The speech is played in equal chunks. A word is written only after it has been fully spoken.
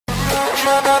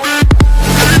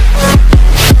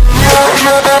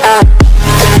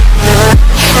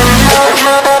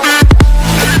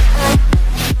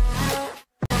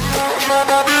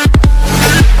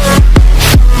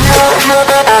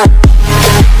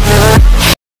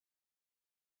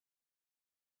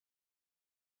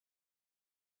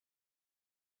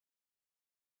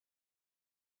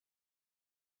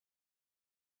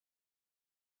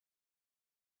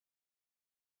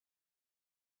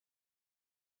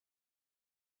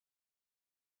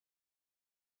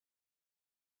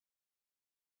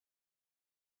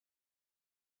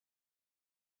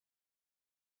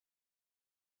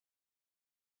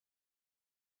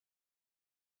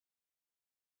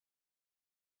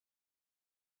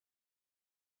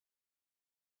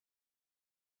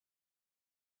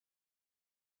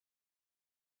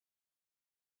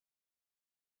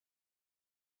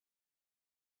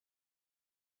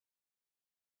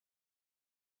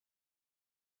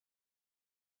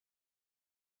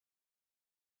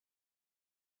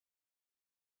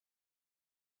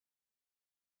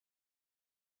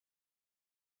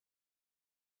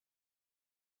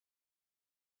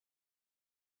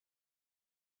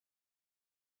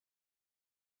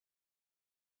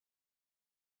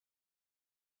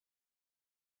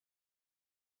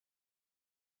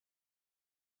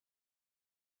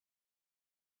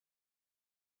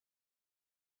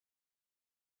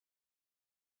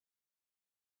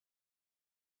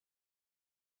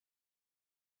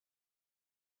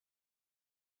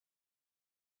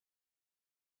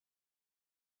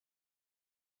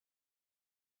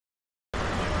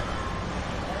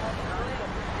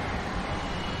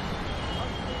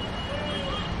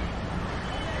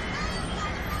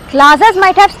Classes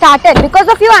might have started. Because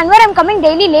of you, Anwar, I'm coming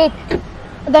daily late.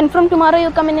 Then from tomorrow you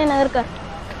come in another car.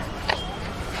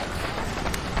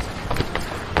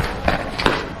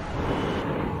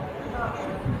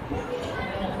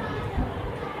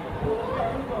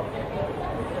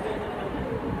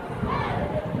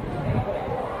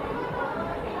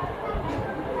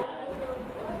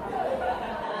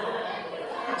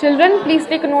 Children, please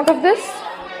take a note of this.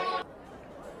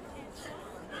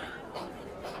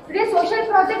 Today's social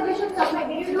project we should submit.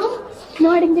 Did you do?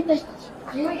 No, I didn't get that.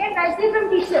 You will get nicely from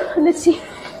teacher. Let's see.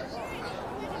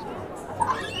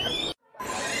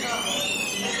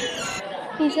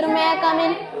 Teacher, may I come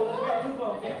in?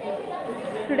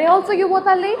 Today also you both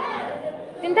are late?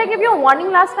 Didn't I give you a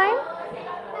warning last time?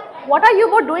 What are you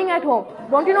both doing at home?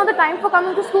 Don't you know the time for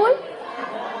coming to school?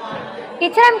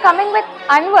 Teacher, I'm coming with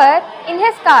Anwar in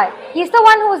his car. He's the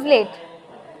one who's late.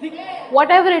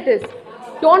 Whatever it is,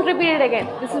 don't repeat it again.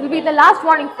 This will be the last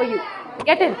warning for you.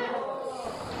 Get in.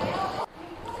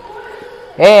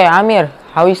 Hey Amir,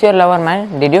 how is your lover,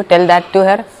 man? Did you tell that to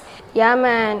her? Yeah,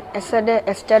 man.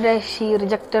 Yesterday she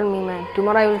rejected me, man.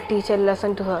 Tomorrow I will teach a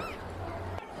lesson to her.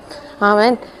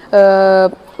 Man,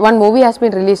 one movie has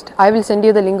been released. I will send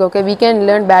you the link, okay? We can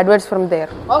learn bad words from there.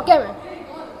 Okay, man.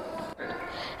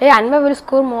 Hey, Anwar will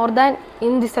score more than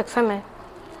in this exam, man.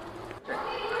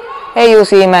 Hey, you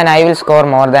see, man, I will score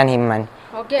more than him, man.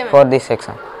 Okay, man. For this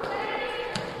exam.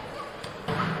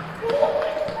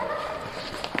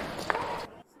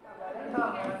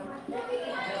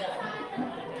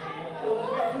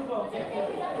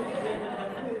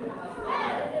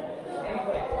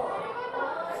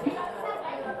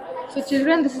 So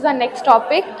children, this is our next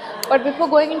topic. But before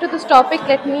going into this topic,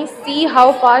 let me see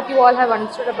how far you all have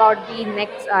understood about the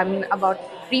next, about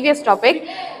previous topic.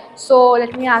 So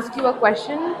let me ask you a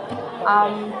question.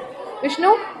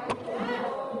 Vishnu?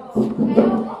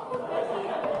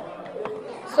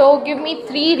 So give me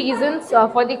 3 reasons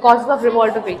for the causes of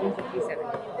revolt of 1857.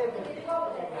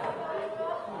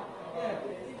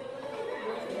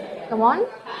 Come on.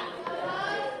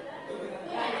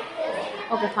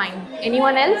 Okay, fine.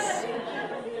 Anyone else?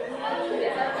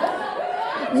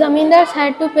 Zamindars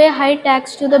had to pay high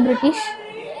tax to the British.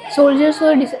 Soldiers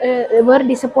were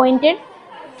disappointed.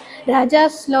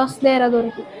 Rajas lost their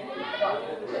authority.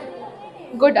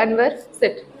 Good, Anwar.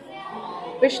 Sit.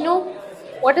 Vishnu,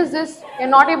 what is this? You're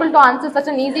not able to answer such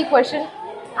an easy question.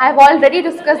 I have already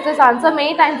discussed this answer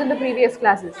many times in the previous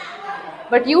classes.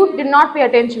 But you did not pay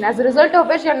attention, as a result of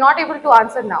which you're not able to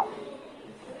answer now.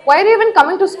 Why are you even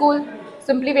coming to school?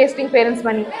 Simply wasting parents'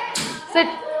 money. Sit.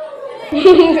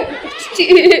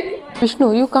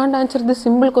 Vishnu, you can't answer this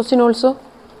simple question also.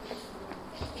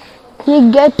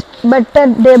 He get better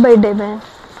day by day, man.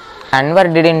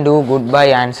 Anwar didn't do good by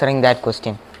answering that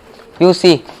question. You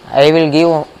see, I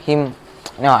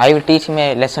will teach him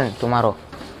a lesson tomorrow.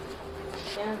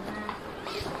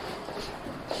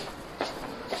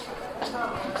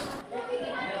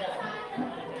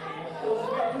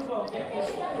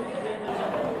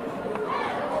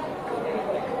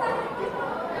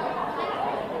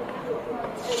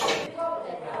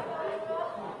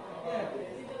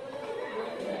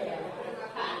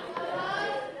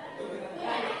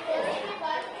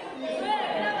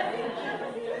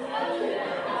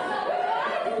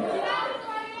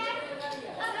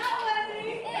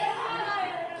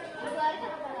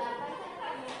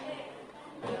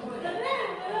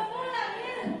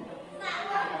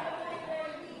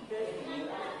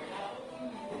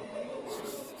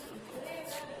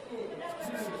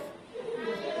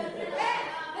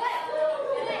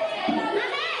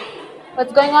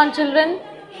 What's going on, children?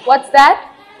 What's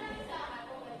that?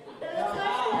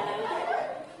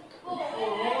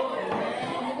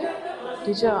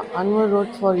 Teacher, Anwar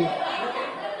wrote for you.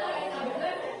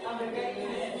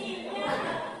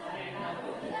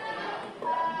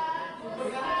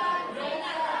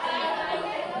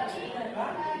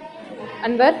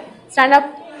 Anwar, stand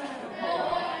up.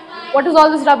 What is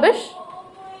all this rubbish?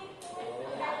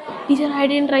 Teacher, I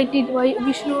didn't write it. Why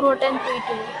Vishnu wrote and put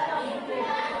it.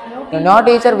 No,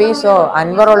 teacher, we saw.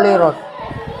 Anwar only wrote.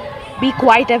 Be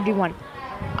quiet, everyone.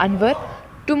 Anwar,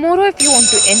 tomorrow if you want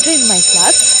to enter in my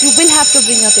class, you will have to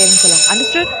bring your parents along.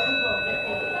 Understood?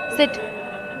 Sit.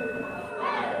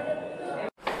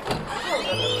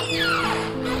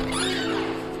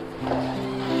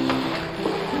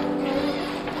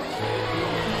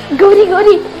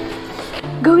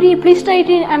 Gauri, please try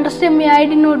to understand me. I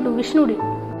did not do. Vishnu did.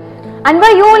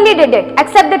 Anwar, you only did it.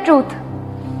 Accept the truth.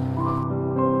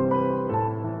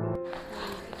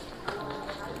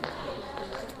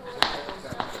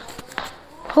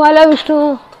 Hello,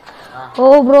 Vishnu.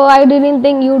 Oh, bro, I didn't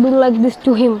think you do like this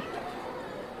to him.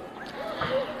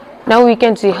 Now we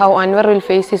can see how Anwar will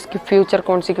face his future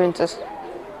consequences.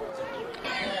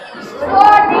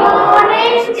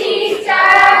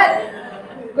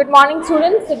 Good morning,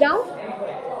 students. Sit down.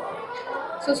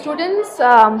 So, students,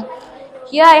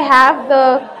 here I have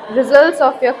the results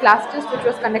of your class test which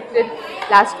was conducted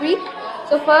last week.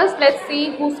 So, first let's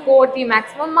see who scored the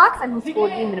maximum marks and who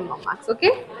scored the minimum marks.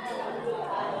 Okay.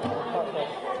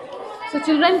 So,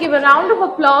 children, give a round of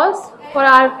applause for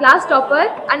our class topper,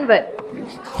 Anwar.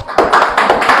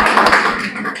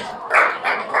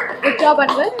 Good job,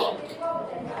 Anwar.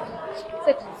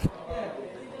 Sit.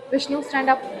 Vishnu, stand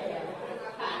up.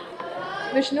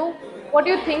 Vishnu, what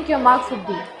do you think your marks would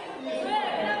be?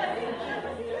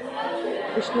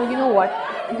 Vishnu, you know what?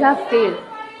 You have failed.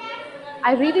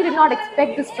 I really did not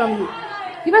expect this from you.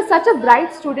 You were such a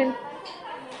bright student.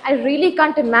 I really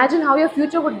can't imagine how your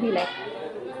future would be like.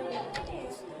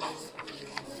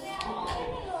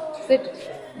 Sit.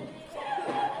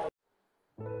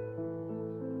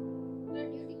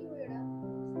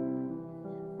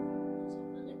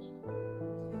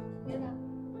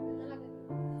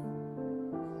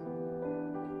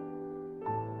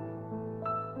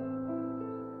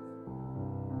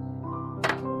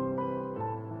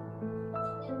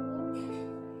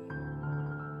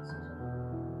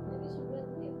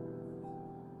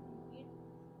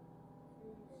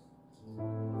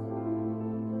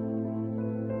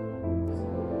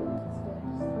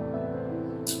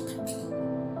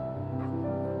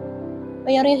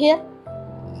 Why are you here?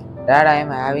 Dad, I am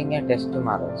having a test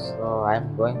tomorrow, so I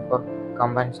am going for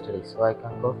combined studies, so I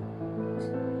can go.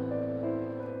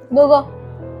 Go.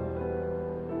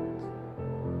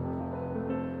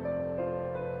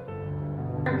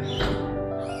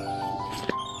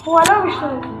 Oh, hello,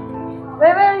 Vishnu.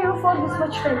 Where were you for this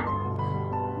much time?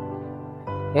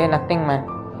 Hey, nothing, man.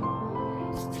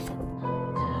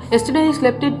 Yesterday I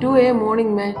slept at 2 a.m.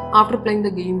 morning, man, after playing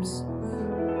the games.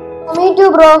 Me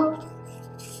too, bro.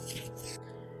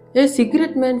 A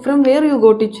cigarette, man. From where you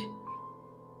got it?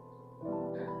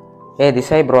 Hey, this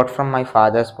I brought from my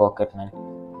father's pocket, man.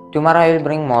 Tomorrow I will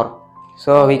bring more,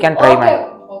 so we can try, man.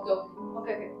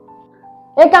 Okay.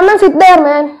 Hey, come and sit there,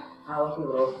 man. Okay,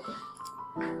 bro.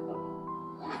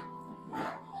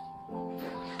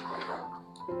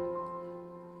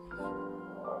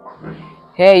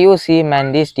 Hey, you see,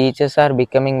 man, these teachers are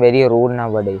becoming very rude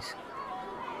nowadays.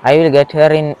 I will get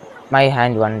her in my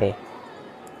hand one day.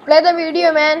 Play the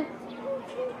video, man.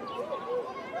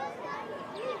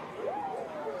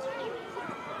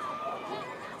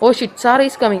 Oh shit, Sarah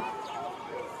is coming.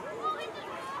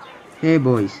 Hey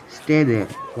boys, stay there.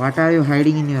 What are you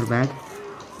hiding in your bag?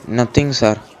 Nothing,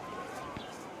 sir.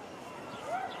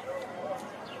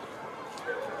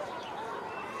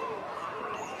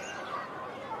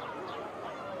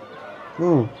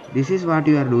 Oh, this is what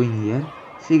you are doing here.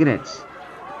 Cigarettes.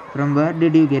 From where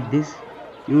did you get this?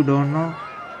 You don't know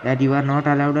that you are not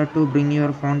allowed to bring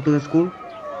your phone to the school?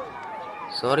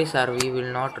 Sorry, sir, we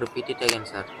will not repeat it again,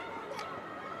 sir.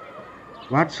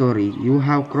 What sorry? You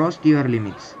have crossed your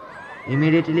limits.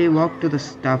 Immediately walk to the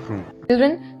staff room.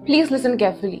 Children, please listen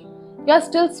carefully. You are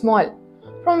still small.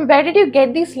 From where did you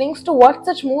get these links to watch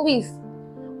such movies?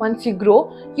 Once you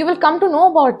grow, you will come to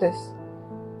know about this.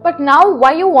 But now,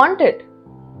 why you want it?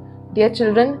 Dear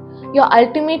children, your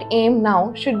ultimate aim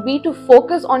now should be to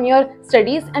focus on your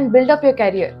studies and build up your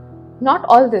career. Not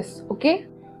all this, okay?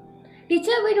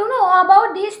 Teacher, we don't know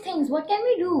about these things. What can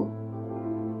we do?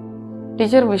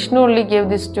 Teacher Vishnu only gave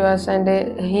this to us and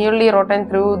he only wrote and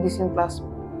threw this in class.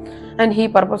 And he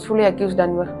purposefully accused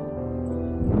Anwar.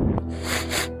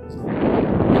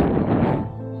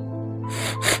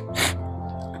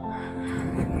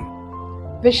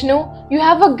 Vishnu, you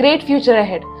have a great future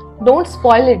ahead. Don't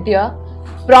spoil it, dear.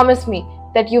 Promise me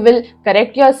that you will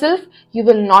correct yourself, you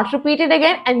will not repeat it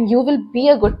again, and you will be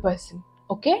a good person.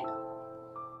 Okay?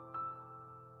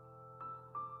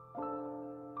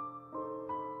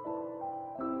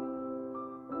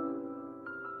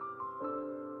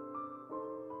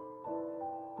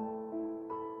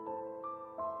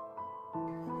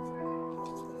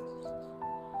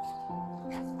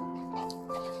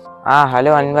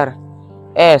 Hello Anwar.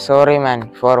 Sorry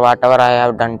man for whatever I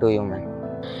have done to you, man.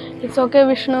 It's okay,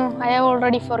 Vishnu. I have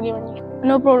already forgiven you.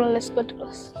 No problem. Let's go to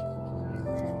class.